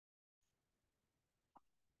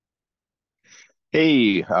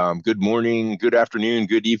Hey, good morning, good afternoon,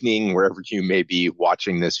 good evening, wherever you may be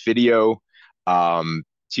watching this video.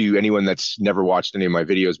 To anyone that's never watched any of my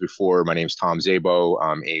videos before, my name is Tom Zabo.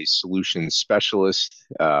 I'm a solutions specialist,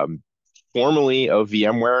 formerly of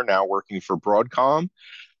VMware, now working for Broadcom.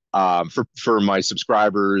 For my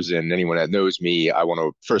subscribers and anyone that knows me, I want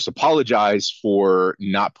to first apologize for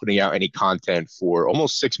not putting out any content for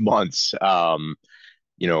almost 6 months.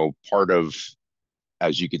 Part of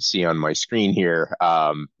as you can see on my screen here,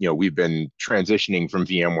 we've been transitioning from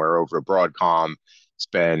VMware over to Broadcom.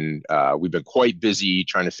 We've been quite busy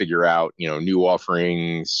trying to figure out, new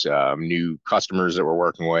offerings, new customers that we're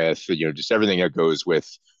working with, just everything that goes with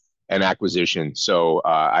an acquisition. So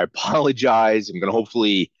I apologize. I'm going to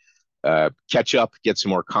hopefully catch up, get some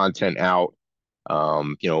more content out,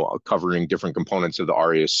 covering different components of the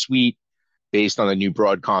Aria suite based on the new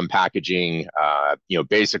Broadcom packaging.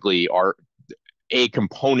 Basically a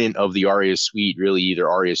component of the Aria suite, really either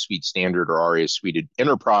Aria Suite Standard or Aria Suite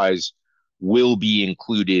Enterprise, will be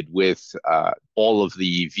included with all of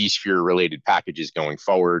the vSphere related packages going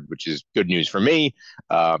forward, which is good news for me.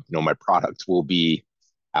 My product will be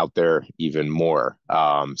out there even more.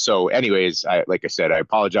 So anyways, like I said, I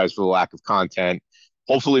apologize for the lack of content.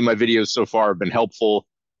 Hopefully my videos so far have been helpful.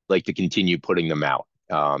 I'd like to continue putting them out.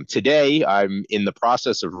 Today, I'm in the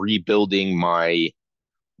process of rebuilding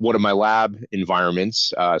one of my lab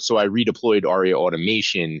environments. So I redeployed Aria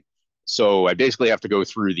Automation. So I basically have to go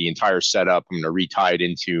through the entire setup. I'm going to retie it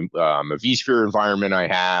into a vSphere environment I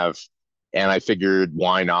have. And I figured,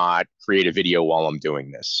 why not create a video while I'm doing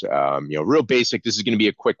this? Real basic. This is going to be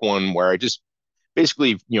a quick one where I just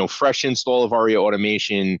basically, fresh install of Aria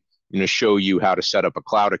Automation. I'm going to show you how to set up a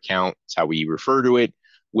cloud account. That's how we refer to it,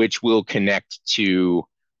 which will connect to,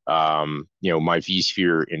 my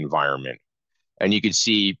vSphere environment. And you can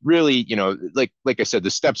see really, like I said, the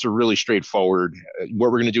steps are really straightforward.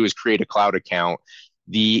 What we're going to do is create a cloud account.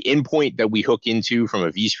 The endpoint that we hook into from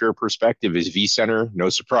a vSphere perspective is vCenter. No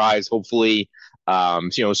surprise, hopefully.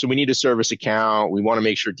 So we need a service account. We want to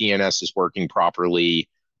make sure DNS is working properly.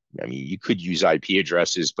 I mean, you could use IP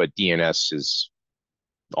addresses, but DNS is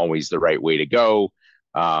always the right way to go.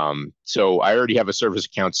 So I already have a service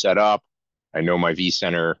account set up. I know my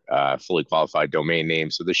vCenter fully qualified domain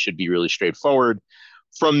name, so this should be really straightforward.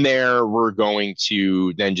 From there, we're going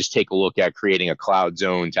to then just take a look at creating a cloud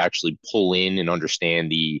zone to actually pull in and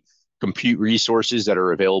understand the compute resources that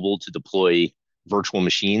are available to deploy virtual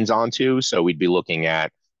machines onto. So we'd be looking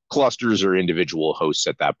at clusters or individual hosts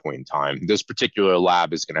at that point in time. This particular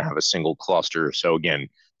lab is going to have a single cluster. So again,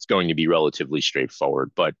 it's going to be relatively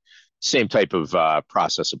straightforward, but same type of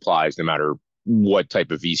process applies no matter what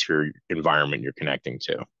type of vSphere environment you're connecting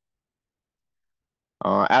to.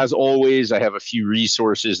 As always, I have a few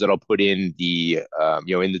resources that I'll put in the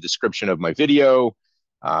description of my video.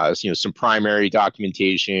 Some primary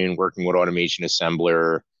documentation, working with automation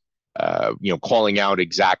assembler, calling out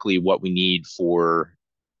exactly what we need for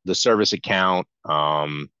the service account,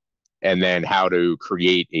 and then how to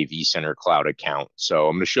create a vCenter cloud account. So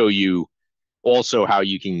I'm going to show you also how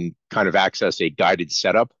you can kind of access a guided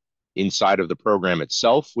setup inside of the program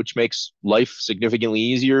itself, which makes life significantly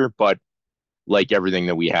easier. But like everything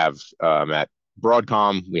that we have at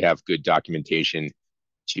Broadcom, we have good documentation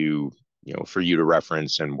to, for you to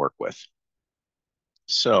reference and work with.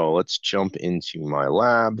 So let's jump into my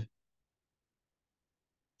lab.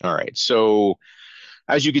 All right. So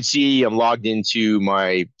as you can see, I'm logged into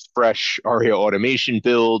my fresh Aria Automation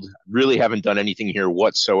build. Really haven't done anything here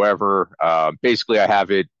whatsoever. Basically, I have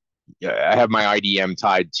my IDM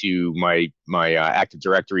tied to my Active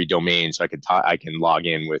Directory domain, so I can log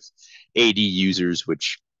in with AD users,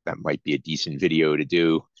 which that might be a decent video to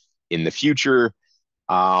do in the future.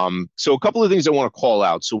 So a couple of things I want to call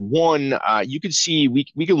out. So one, you can see we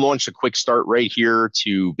can launch a quick start right here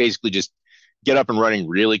to basically just get up and running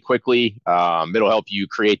really quickly. It'll help you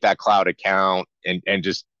create that cloud account and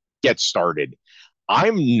just get started.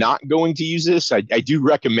 I'm not going to use this. I do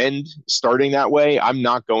recommend starting that way. I'm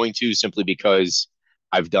not going to simply because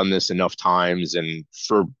I've done this enough times. And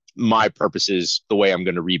for my purposes, the way I'm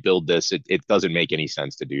going to rebuild this, it doesn't make any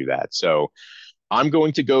sense to do that. So I'm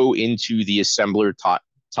going to go into the assembler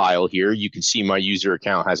tile here. You can see my user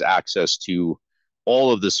account has access to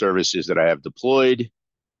all of the services that I have deployed.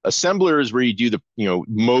 Assembler is where you do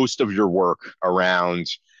most of your work around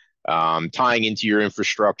tying into your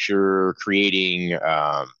infrastructure, creating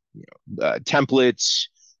templates,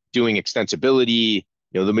 doing extensibility.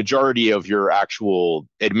 The majority of your actual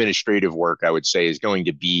administrative work, I would say, is going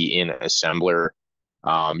to be in assembler.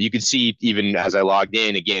 You can see even as I logged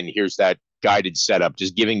in, again, here's that guided setup,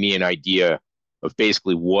 just giving me an idea of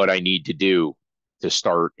basically what I need to do to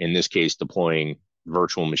start, in this case, deploying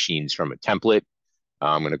virtual machines from a template.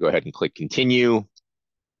 I'm going to go ahead and click continue.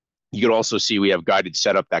 You can also see we have guided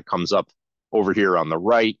setup that comes up over here on the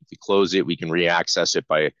right. If we close it, we can re-access it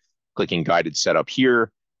by clicking guided setup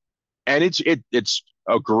here. And it's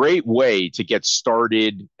a great way to get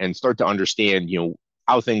started and start to understand,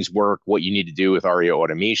 how things work, what you need to do with Aria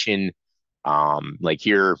Automation. Like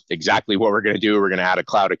here, exactly what we're going to do. We're going to add a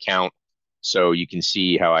cloud account. So you can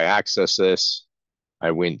see how I access this.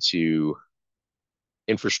 I went to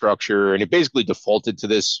infrastructure and it basically defaulted to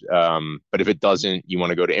this. But if it doesn't, you want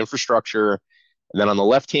to go to infrastructure. And then on the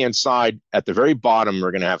left-hand side, at the very bottom,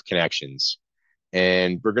 we're going to have connections.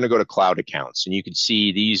 And we're going to go to cloud accounts. And you can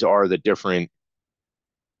see these are the different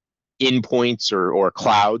endpoints or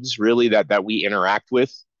clouds really that we interact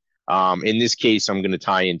with. In this case, I'm going to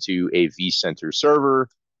tie into a vCenter server.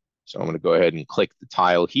 So I'm going to go ahead and click the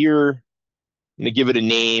tile here. I'm going to give it a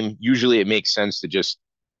name. Usually it makes sense to just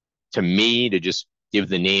give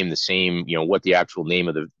the name the same, what the actual name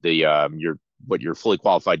of what your fully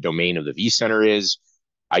qualified domain of the vCenter is.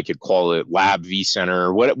 I could call it Lab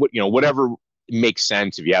vCenter, whatever makes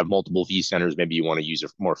sense. If you have multiple vCenters, maybe you want to use a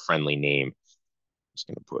more friendly name. I'm just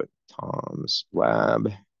going to put Tom's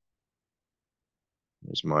Lab.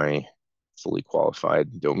 There's my fully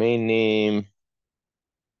qualified domain name.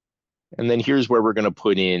 And then here's where we're going to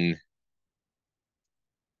put in.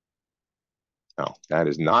 Oh, that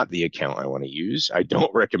is not the account I want to use. I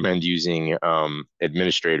don't recommend using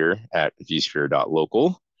administrator at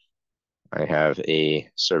vSphere.local. I have a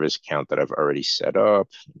service account that I've already set up.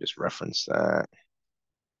 Just reference that.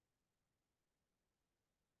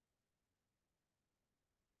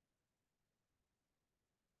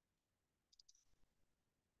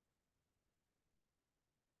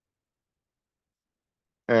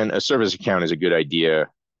 And a service account is a good idea.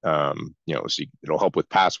 So it'll help with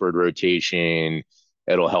password rotation.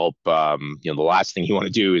 It'll help, the last thing you want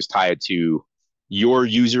to do is tie it to your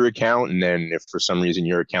user account. And then if for some reason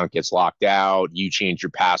your account gets locked out, you change your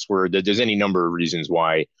password, there's any number of reasons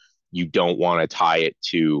why you don't want to tie it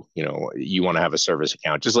to, you want to have a service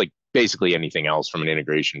account, just like basically anything else from an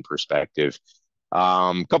integration perspective.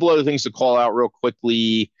 A couple other things to call out real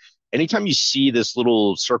quickly. Anytime you see this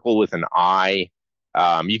little circle with an eye,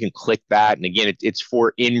 you can click that. And again, it's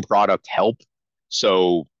for in-product help.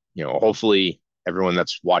 So, hopefully everyone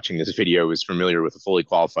that's watching this video is familiar with a fully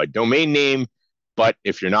qualified domain name. But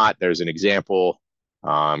if you're not, there's an example,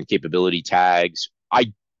 capability tags.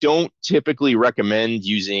 I don't typically recommend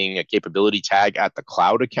using a capability tag at the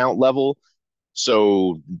cloud account level.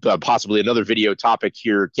 So possibly another video topic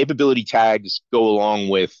here, capability tags go along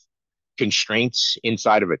with constraints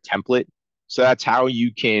inside of a template. So that's how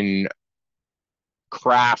you can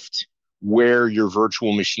craft where your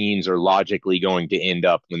virtual machines are logically going to end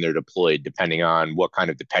up when they're deployed, depending on what kind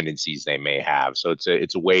of dependencies they may have. So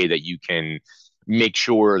it's a way that you can make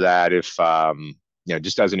sure that if,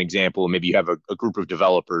 just as an example, maybe you have a group of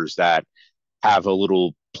developers that have a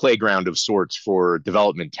little playground of sorts for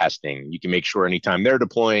development testing. You can make sure anytime they're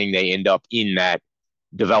deploying, they end up in that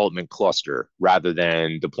development cluster rather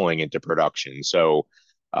than deploying into production. So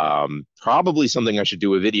probably something I should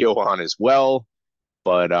do a video on as well.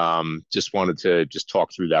 But just wanted to just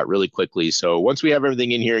talk through that really quickly. So once we have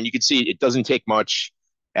everything in here, and you can see it doesn't take much,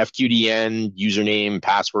 FQDN, username,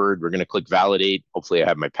 password, we're going to click validate. Hopefully I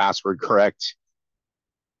have my password correct.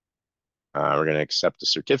 We're going to accept the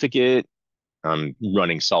certificate. I'm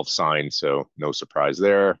running self-signed, so no surprise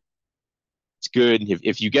there. It's good.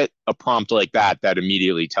 If you get a prompt like that, that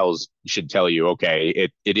immediately should tell you, okay,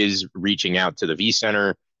 it is reaching out to the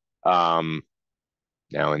vCenter.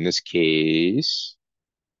 Now in this case,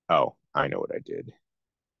 oh, I know what I did.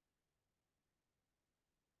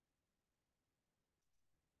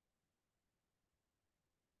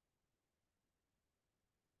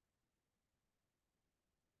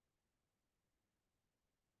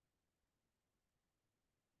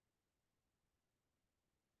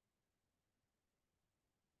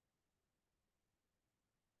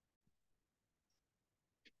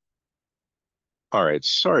 All right,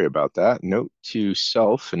 sorry about that. Note to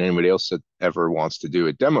self and anybody else that ever wants to do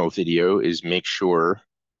a demo video is make sure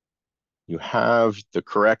you have the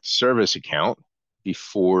correct service account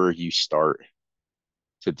before you start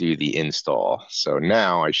to do the install. So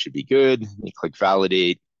now I should be good. Let me click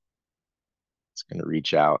validate. It's going to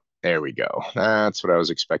reach out. There we go. That's what I was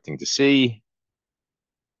expecting to see.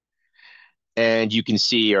 And you can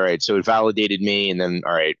see, all right, so it validated me. And then,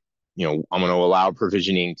 all right, I'm going to allow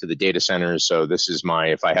provisioning to the data centers. So this is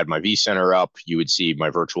if I had my vCenter up, you would see my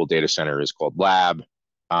virtual data center is called Lab.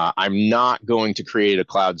 I'm not going to create a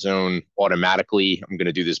cloud zone automatically. I'm going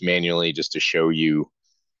to do this manually just to show you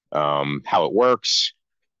how it works.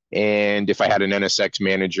 And if I had an NSX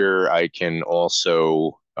manager, I can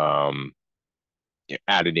also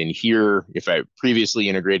add it in here if I previously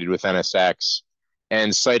integrated with NSX.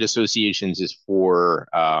 And site associations is for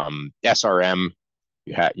SRM.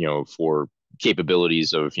 For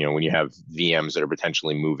capabilities of, when you have VMs that are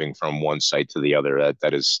potentially moving from one site to the other,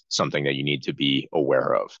 that is something that you need to be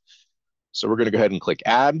aware of. So we're going to go ahead and click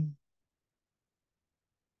add.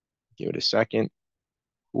 Give it a second.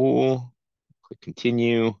 Cool. Click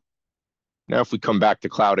continue. Now, if we come back to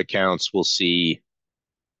cloud accounts, we'll see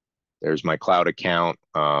there's my cloud account.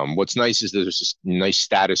 What's nice is there's this nice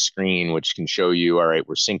status screen, which can show you, all right,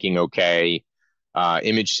 we're syncing okay.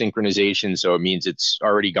 Image synchronization, so it means it's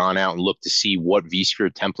already gone out and looked to see what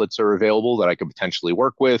vSphere templates are available that I could potentially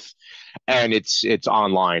work with. And it's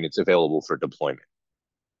online, it's available for deployment.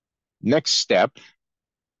 Next step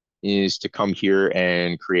is to come here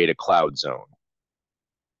and create a cloud zone.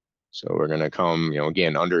 So we're going to come,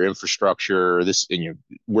 again, under infrastructure,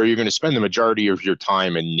 where you're going to spend the majority of your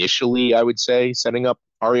time initially, I would say, setting up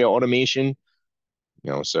Aria Automation.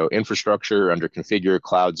 So infrastructure, under configure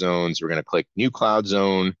cloud zones, we're going to click new cloud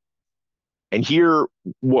zone. And here,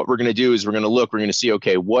 what we're going to do is we're going to see,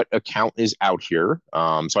 okay, what account is out here?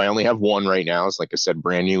 So I only have one right now. It's, like I said,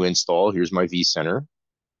 brand new install. Here's my vCenter.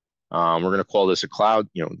 We're going to call this a cloud,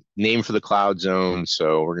 name for the cloud zone.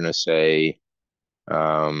 So we're going to say,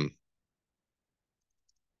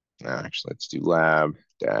 actually, let's do lab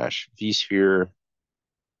dash vSphere.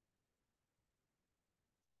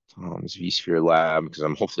 Tom's vSphere lab, because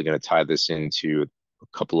I'm hopefully going to tie this into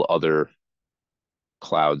a couple of other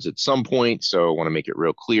clouds at some point. So I want to make it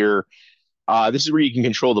real clear. This is where you can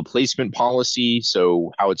control the placement policy.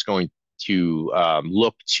 So how it's going to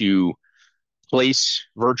look to place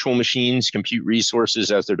virtual machines, compute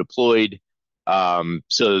resources as they're deployed.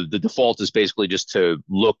 So the default is basically just to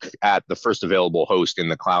look at the first available host in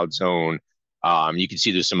the cloud zone. You can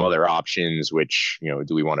see there's some other options, which,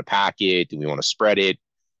 do we want to pack it? Do we want to spread it?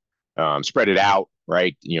 Spread it out,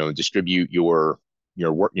 right? Distribute your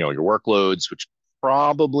workloads, which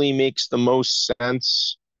probably makes the most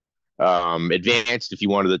sense. Advanced, if you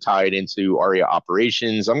wanted to tie it into Aria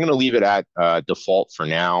operations, I'm going to leave it at default for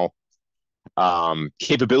now.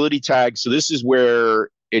 Capability tags. So this is where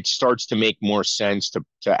it starts to make more sense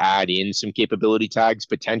to add in some capability tags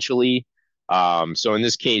potentially. So in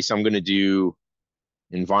this case, I'm going to do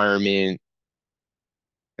environment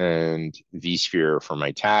and vSphere for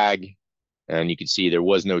my tag. And you can see there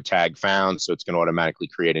was no tag found, so it's going to automatically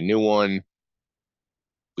create a new one.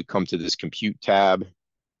 We come to this compute tab,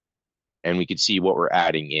 and we can see what we're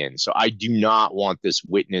adding in. So I do not want this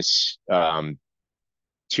witness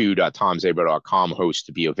 2.tomzabo.com host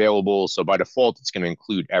to be available. So by default, it's going to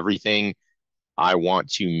include everything. I want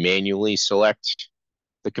to manually select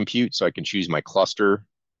the compute so I can choose my cluster.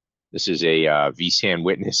 This is a vSAN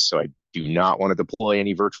witness, so I do not want to deploy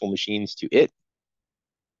any virtual machines to it.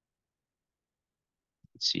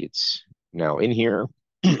 Let's see, it's now in here.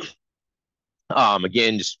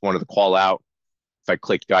 Again, just wanted to call out, if I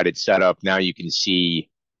click guided setup, now you can see,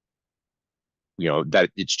 that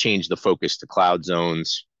it's changed the focus to cloud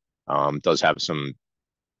zones. Does have some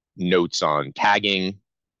notes on tagging.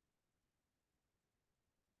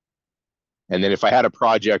 And then if I had a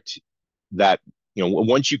project that,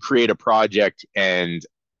 once you create a project and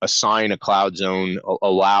assign a cloud zone,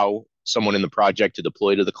 allow someone in the project to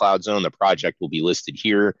deploy to the cloud zone, the project will be listed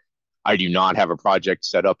here. I do not have a project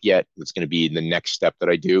set up yet. It's going to be the next step that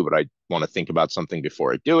I do, but I want to think about something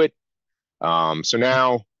before I do it. So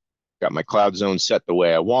now got my cloud zone set the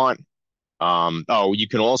way I want. You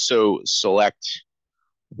can also select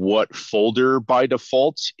what folder by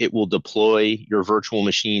default it will deploy your virtual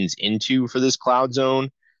machines into for this cloud zone.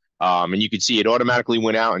 And you can see it automatically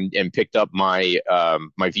went out and picked up my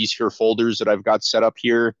vSphere folders that I've got set up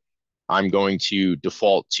here. I'm going to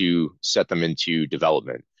default to set them into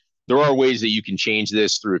development. There are ways that you can change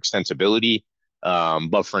this through extensibility,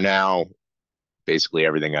 but for now, basically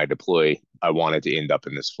everything I deploy, I want it to end up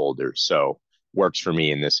in this folder. So works for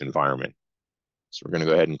me in this environment. So we're going to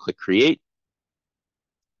go ahead and click create.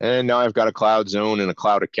 And now I've got a cloud zone and a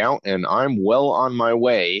cloud account, and I'm well on my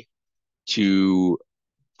way to,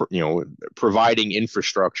 providing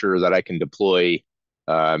infrastructure that I can deploy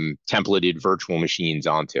templated virtual machines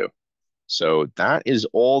onto. So that is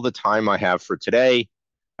all the time I have for today.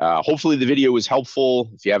 Hopefully the video was helpful.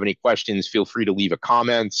 If you have any questions, feel free to leave a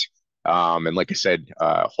comment. And like I said,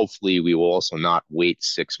 hopefully we will also not wait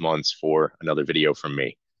 6 months for another video from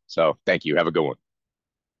me. So thank you. Have a good one.